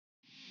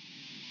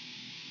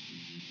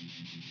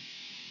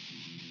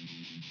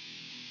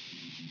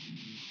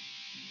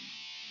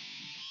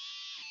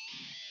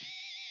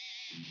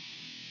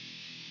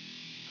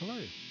Hello!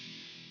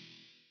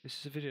 This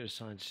is a video I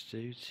decided to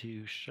do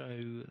to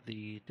show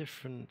the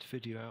different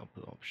video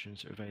output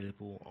options that are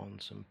available on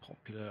some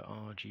popular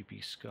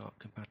RGB SCART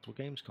compatible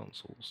games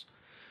consoles.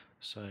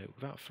 So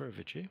without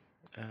further ado,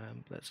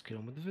 let's get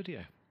on with the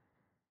video.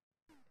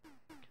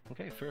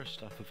 Okay,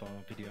 first up of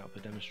our video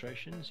output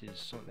demonstrations is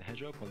Sonic the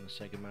Hedgehog on the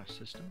Sega Master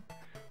System.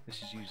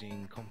 This is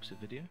using composite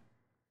video.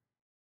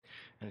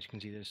 And as you can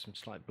see, there's some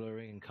slight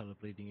blurring and colour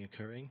bleeding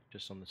occurring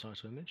just on the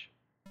title image.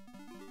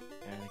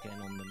 And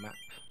again on the map,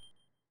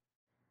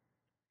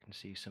 you can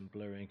see some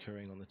blurring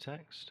occurring on the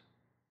text.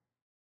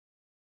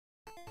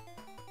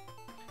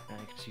 And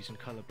you can see some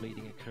colour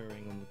bleeding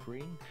occurring on the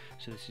green.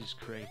 So this is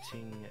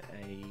creating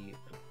a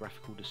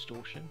graphical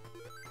distortion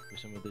with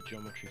some of the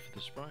geometry for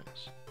the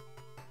sprites.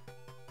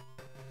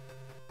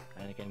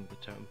 And again with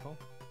the totem pole.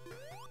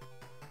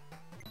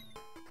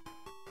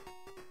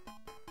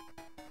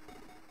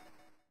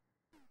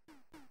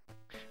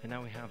 And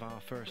now we have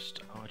our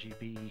first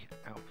RGB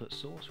output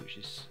source, which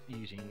is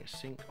using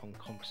sync on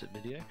composite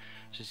video.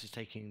 So this is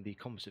taking the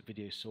composite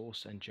video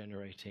source and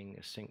generating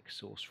a sync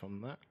source from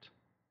that.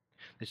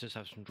 This does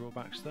have some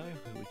drawbacks though.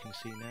 We can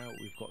see now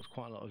we've got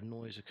quite a lot of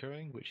noise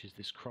occurring, which is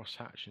this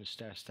crosshatch and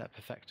stair-step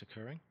effect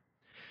occurring.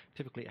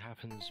 Typically it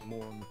happens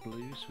more on the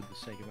blues with the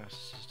Sega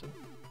Master System.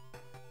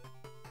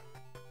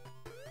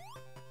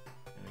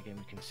 Again,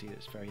 we can see that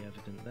it's very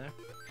evident there.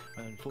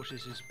 Unfortunately,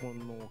 this is one of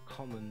the more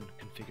common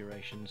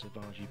configurations of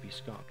RGB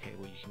SCART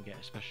cable you can get,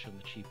 especially on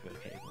the cheaper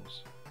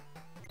cables.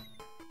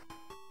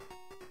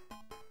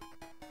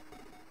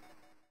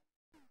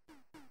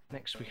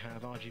 Next we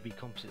have RGB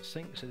composite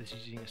sync, so this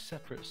is using a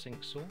separate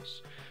sync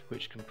source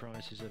which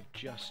comprises of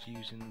just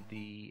using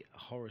the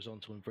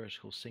horizontal and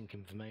vertical sync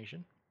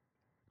information,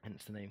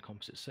 hence the name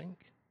composite sync.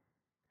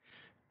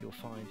 You'll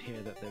find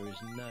here that there is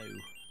no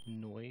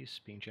noise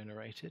being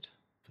generated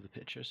for the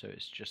picture, so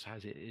it's just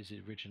as it is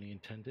originally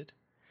intended,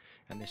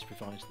 and this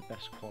provides the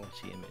best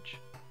quality image.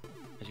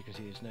 As you can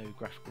see, there's no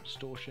graphical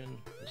distortion,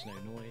 there's no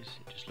noise,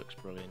 it just looks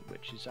brilliant,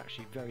 which is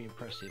actually very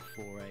impressive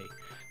for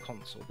a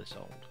console this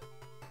old.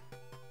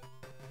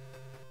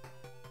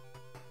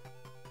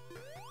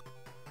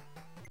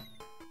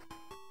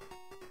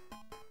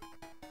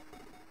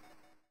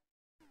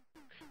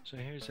 So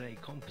here's a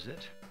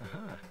composite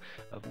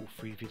of all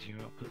three video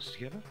outputs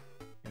together.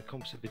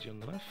 Composite video on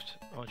the left,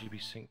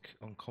 RGB sync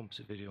on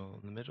composite video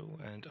on the middle,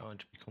 and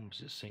RGB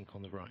composite sync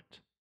on the right.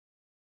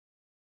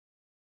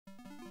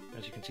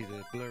 As you can see,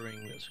 the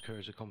blurring that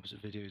occurs with composite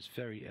video is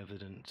very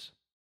evident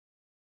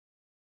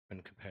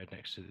when compared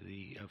next to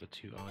the other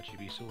two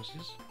RGB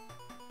sources.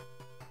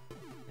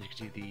 As you can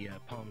see, the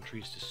palm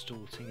trees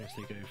distorting as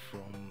they go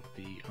from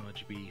the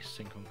RGB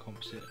sync on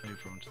composite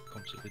over onto the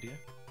composite video.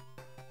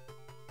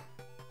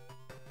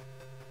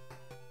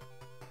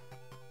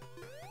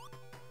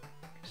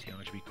 The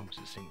RGB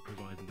composite sync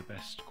providing the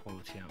best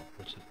quality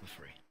output of the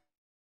three.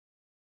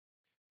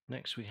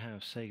 Next we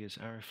have Sega's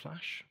Arrow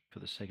Flash for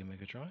the Sega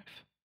Mega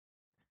Drive,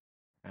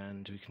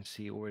 and we can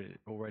see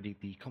already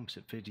the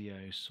composite video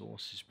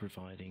source is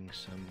providing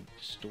some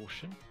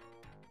distortion.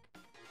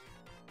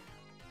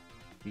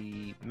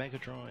 The Mega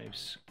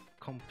Drive's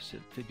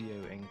composite video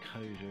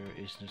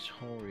encoder is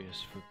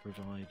notorious for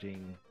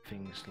providing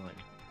things like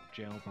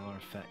jail bar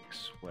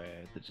effects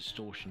where the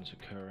distortion is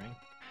occurring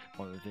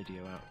on the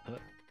video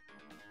output.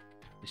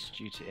 This is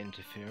due to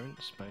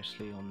interference,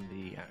 mostly on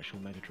the actual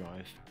Mega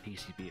Drive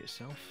PCB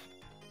itself.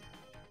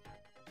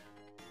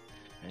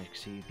 And you can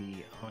see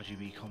the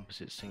RGB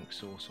composite sync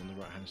source on the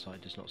right hand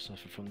side does not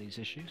suffer from these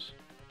issues.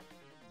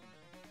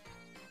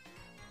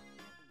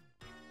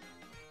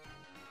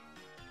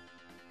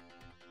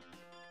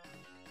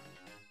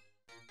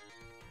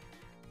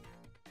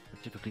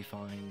 I typically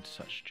find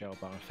such gel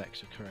bar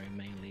effects occurring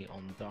mainly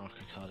on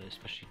darker colours,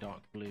 especially dark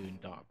blue and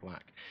dark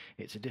black.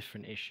 It's a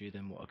different issue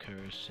than what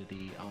occurs to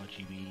the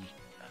RGB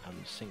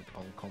sync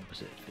on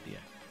composite video.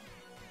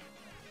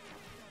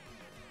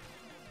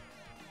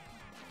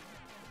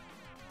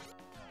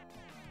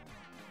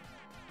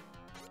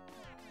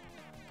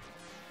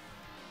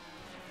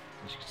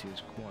 As you can see,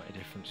 there's quite a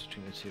difference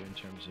between the two in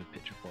terms of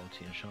picture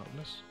quality and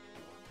sharpness.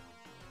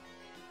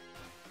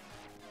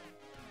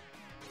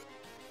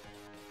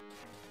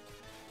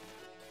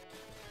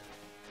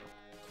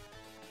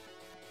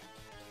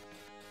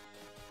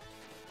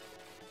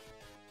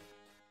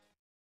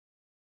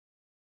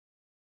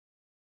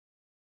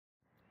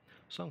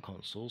 Some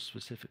consoles,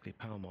 specifically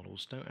power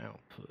models, don't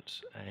output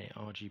a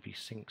RGB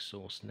sync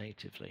source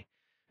natively.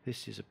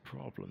 This is a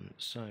problem,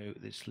 so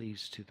this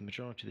leads to the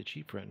majority of the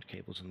cheaper end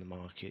cables on the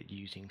market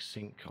using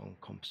sync on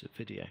composite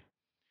video,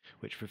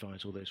 which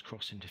provides all those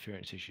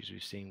cross-interference issues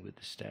we've seen with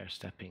the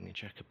stair-stepping and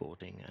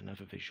checkerboarding and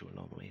other visual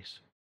anomalies.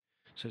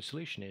 So the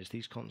solution is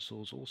these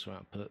consoles also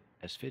output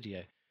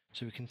S-video,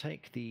 so we can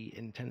take the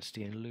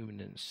intensity and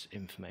luminance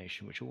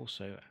information, which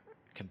also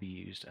can be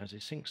used as a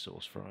sync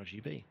source for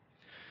RGB.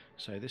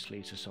 So this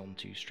leads us on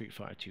to Street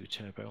Fighter 2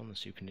 Turbo on the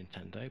Super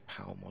Nintendo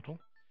PAL model,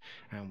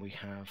 and we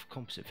have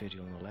composite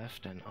video on the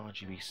left and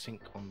RGB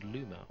sync on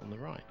Luma on the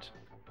right.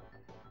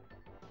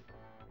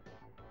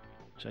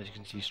 So as you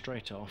can see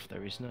straight off,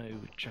 there is no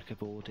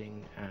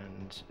checkerboarding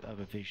and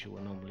other visual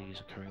anomalies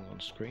occurring on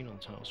screen, on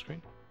title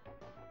screen.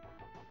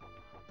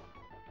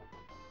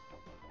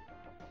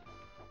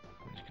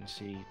 As you can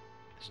see,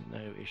 there's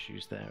no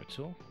issues there at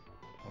all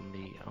on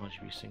the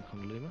RGB sync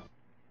on Luma.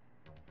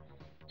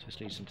 So this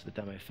leads into the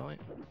demo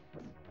fight.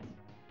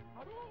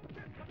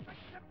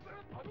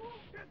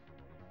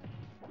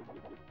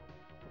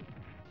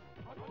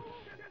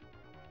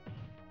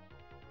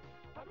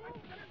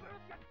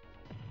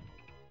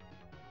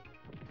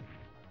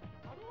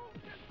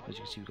 As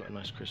you can see, we've got a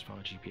nice crisp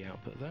RGB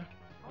output there,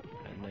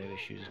 and no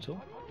issues at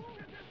all.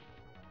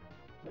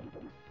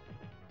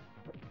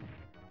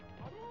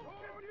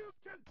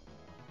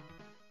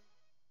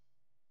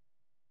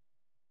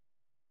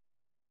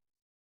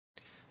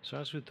 So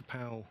as with the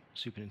PAL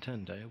Super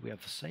Nintendo, we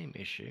have the same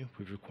issue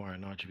with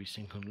requiring RGB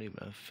sync on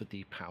Luma for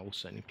the PAL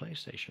Sony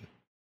PlayStation.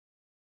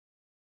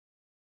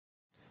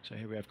 So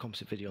here we have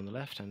composite video on the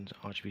left and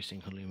RGB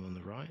sync on Luma on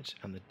the right,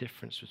 and the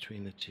difference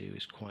between the two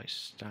is quite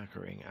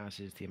staggering, as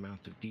is the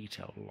amount of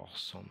detail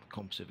loss on the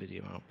composite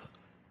video output.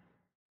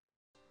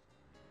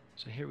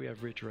 So here we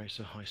have Ridge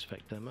Racer High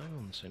Spec Demo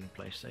on the Sony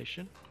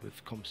PlayStation,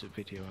 with composite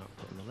video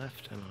output on the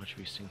left and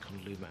RGB sync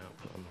on Luma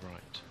output on the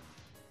right.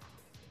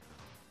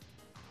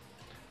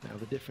 Now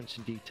the difference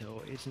in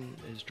detail isn't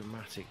as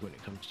dramatic when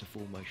it comes to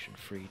full motion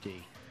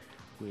 3D,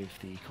 with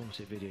the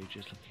composite video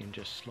just looking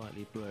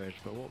slightly blurred,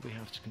 but what we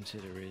have to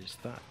consider is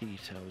that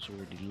detail is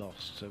already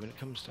lost, so when it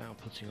comes to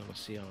outputting on a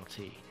CRT,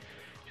 you're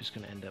just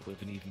going to end up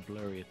with an even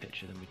blurrier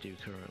picture than we do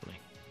currently.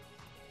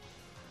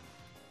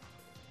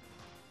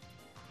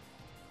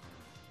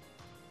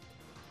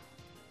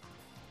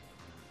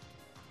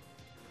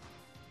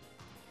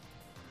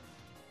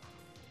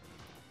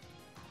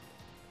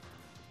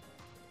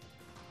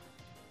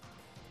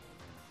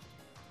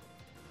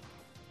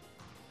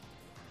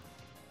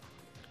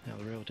 Now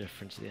the real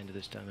difference at the end of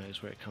this demo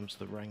is where it comes to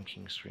the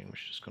ranking screen,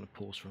 which is just going to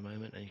pause for a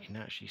moment, and you can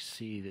actually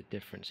see the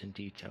difference in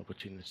detail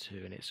between the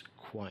two, and it's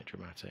quite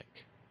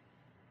dramatic.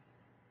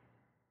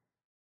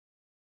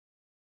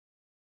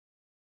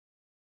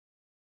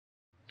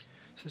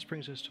 So this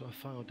brings us to our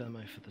final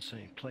demo for the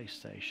Sony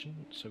PlayStation.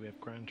 So we have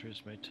Gran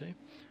Turismo 2, we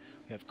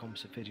have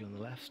composite video on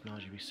the left and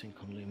RGB sync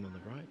on Luma on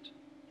the right.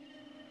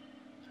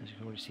 As you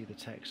can already see, the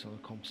text on the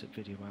composite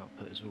video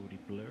output is already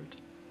blurred.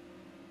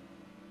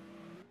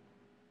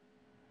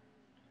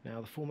 Now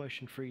the full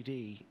motion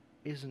 3D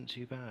isn't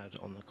too bad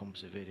on the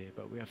composite video,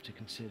 but we have to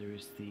consider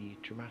is the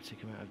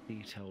dramatic amount of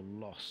detail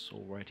loss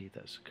already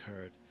that's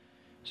occurred.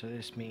 So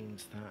this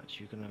means that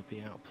you're going to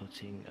be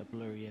outputting a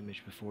blurry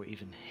image before it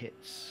even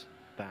hits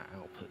that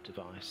output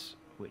device,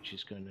 which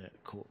is going to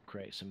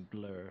create some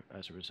blur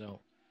as a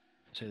result.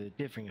 So the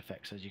differing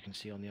effects, as you can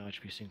see on the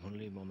RGB sync on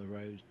Luma on the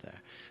road there,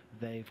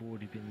 they've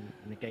already been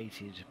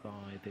negated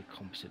by the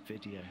composite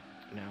video.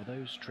 Now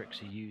those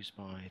tricks are used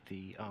by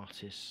the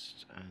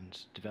artists and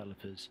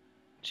developers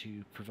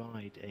to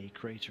provide a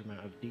greater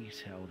amount of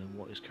detail than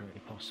what is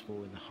currently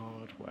possible in the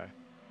hardware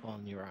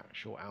on your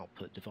actual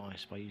output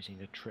device by using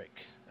a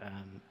trick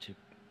to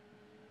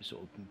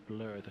sort of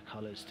blur the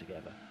colours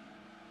together.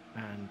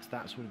 And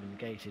that's already been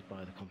negated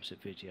by the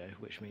composite video,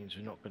 which means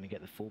we're not going to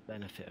get the full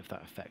benefit of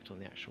that effect on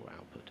the actual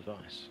output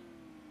device.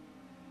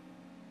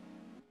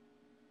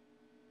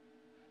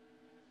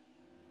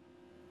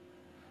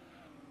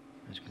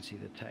 As you can see,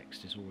 the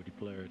text is already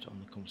blurred on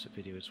the composite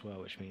video as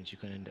well, which means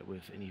you're going to end up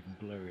with an even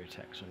blurrier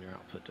text on your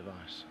output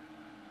device.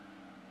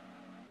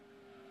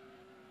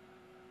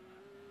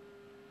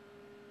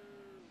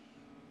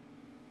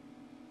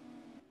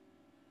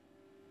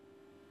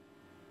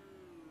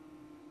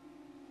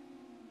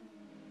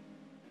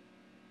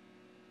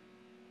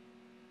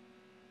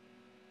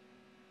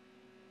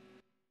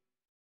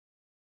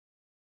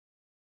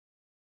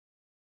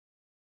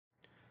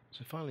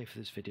 So finally for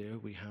this video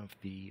we have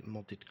the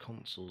modded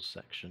consoles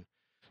section.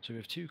 So we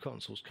have two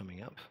consoles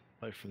coming up,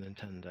 both from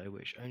Nintendo,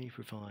 which only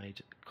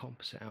provide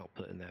composite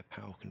output in their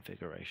PAL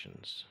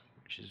configurations,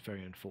 which is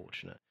very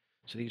unfortunate.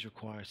 So these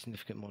require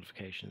significant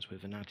modifications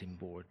with an add-in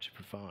board to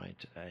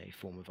provide a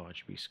form of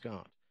RGB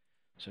SCART.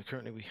 So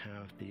currently we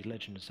have the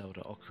Legend of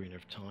Zelda Ocarina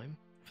of Time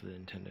for the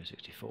Nintendo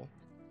 64,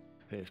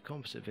 with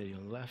composite video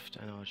on the left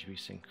and RGB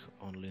sync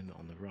on Luma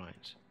on the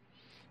right.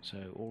 So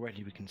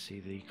already we can see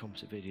the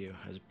composite video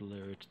has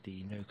blurred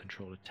the no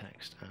controller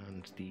text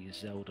and the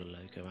Zelda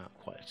logo out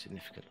quite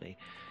significantly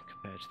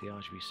compared to the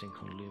RGB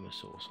sync on Luma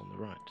source on the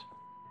right.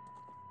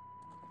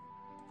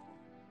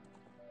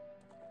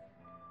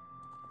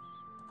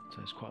 So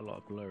there's quite a lot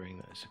of blurring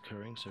that is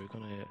occurring, so we're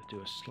going to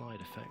do a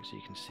slide effect so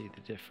you can see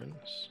the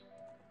difference.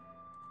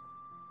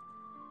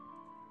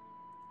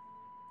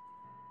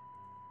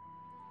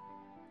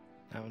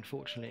 Now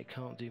unfortunately it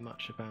can't do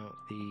much about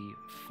the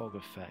fog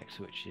effect,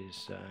 which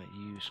is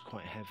used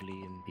quite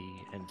heavily in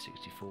the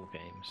N64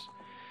 games.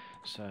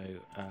 So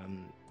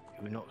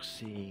we're not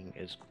seeing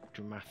as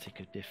dramatic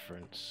a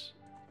difference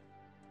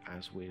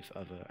as with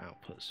other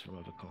outputs from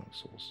other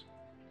consoles.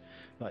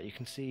 But you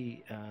can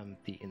see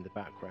in the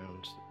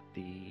background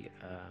the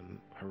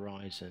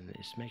horizon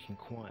is making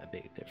quite a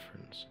big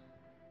difference.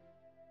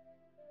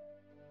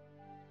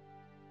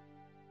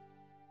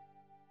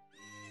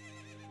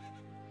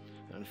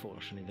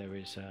 unfortunately there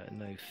is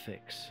no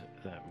fix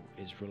that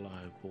is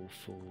reliable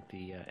for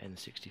the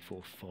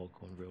N64 fog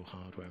on real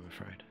hardware, I'm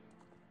afraid.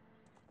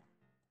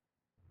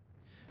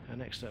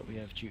 Next up we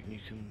have Duke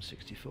Nukem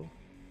 64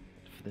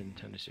 for the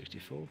Nintendo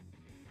 64.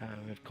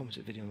 We have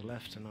composite video on the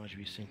left and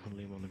RGB sync on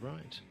Luma on the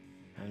right,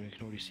 and we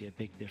can already see a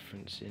big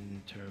difference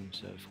in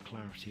terms of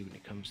clarity when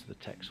it comes to the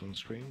text on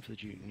screen for the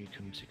Duke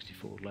Nukem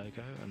 64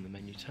 logo and the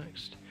menu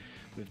text,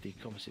 with the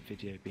composite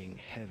video being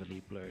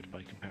heavily blurred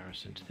by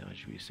comparison to the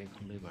RGB sync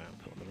on Luma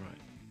output on the right.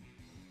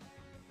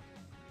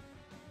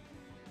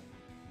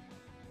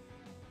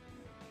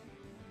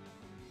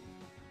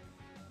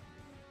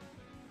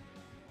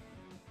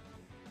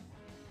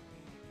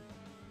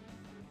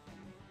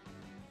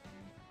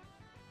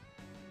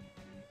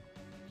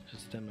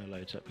 As the demo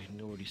loads up, we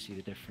can already see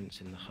the difference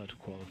in the HUD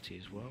quality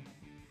as well,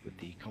 with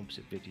the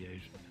composite video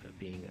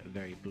being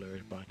very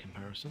blurred by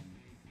comparison.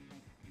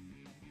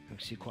 We can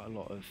see quite a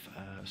lot of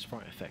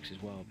sprite effects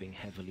as well being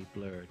heavily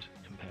blurred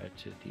compared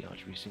to the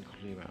RGB sync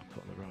on Luma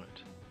output on the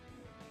right.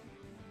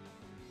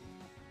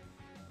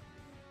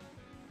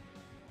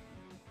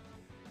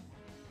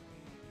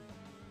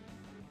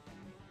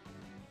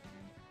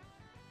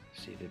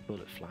 See the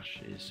bullet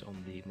flashes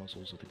on the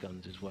muzzles of the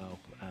guns as well.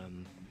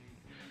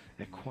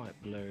 They're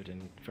quite blurred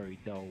and very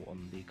dull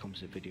on the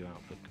composite video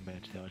output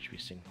compared to the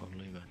RGB sync on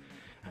Luma,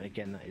 and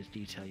again that is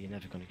detail you're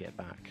never going to get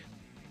back.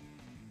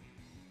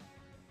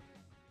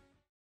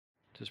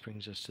 This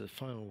brings us to the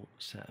final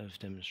set of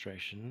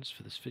demonstrations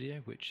for this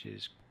video, which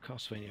is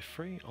Castlevania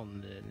 3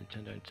 on the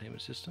Nintendo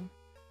Entertainment System.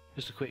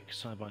 Just a quick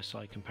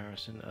side-by-side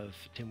comparison of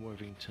Tim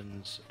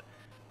Worthington's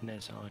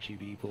NES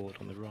RGB board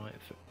on the right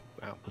for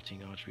outputting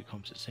RGB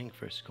composite sync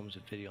versus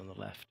composite video on the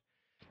left.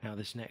 Now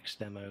this next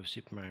demo of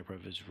Super Mario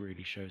Bros.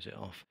 Really shows it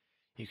off.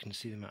 You can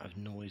see the amount of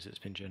noise that's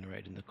been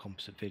generated in the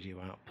composite video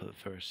output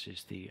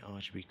versus the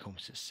RGB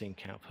composite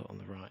sync output on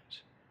the right.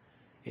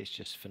 It's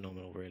just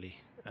phenomenal, really.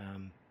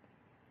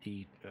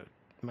 The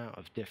amount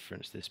of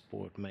difference this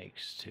board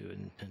makes to a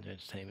Nintendo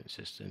Entertainment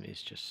System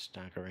is just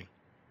staggering.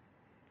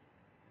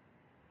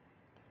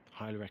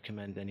 Highly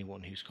recommend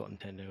anyone who's got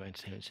Nintendo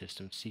Entertainment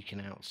System seeking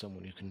out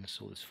someone who can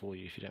install this for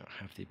you if you don't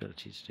have the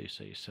ability to do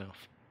so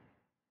yourself.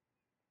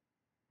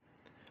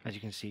 As you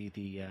can see,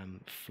 the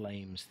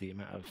flames, the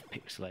amount of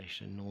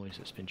pixelation and noise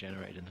that's been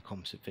generated in the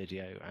composite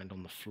video and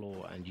on the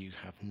floor, and you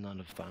have none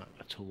of that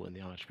at all in the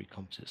RGB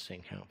composite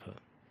sync output.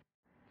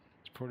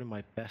 It's probably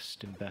my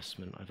best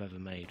investment I've ever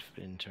made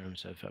in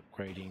terms of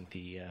upgrading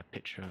the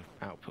picture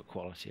output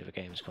quality of a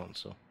games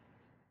console.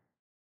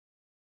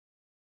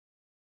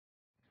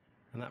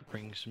 And that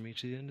brings me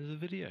to the end of the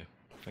video.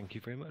 Thank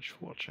you very much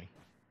for watching.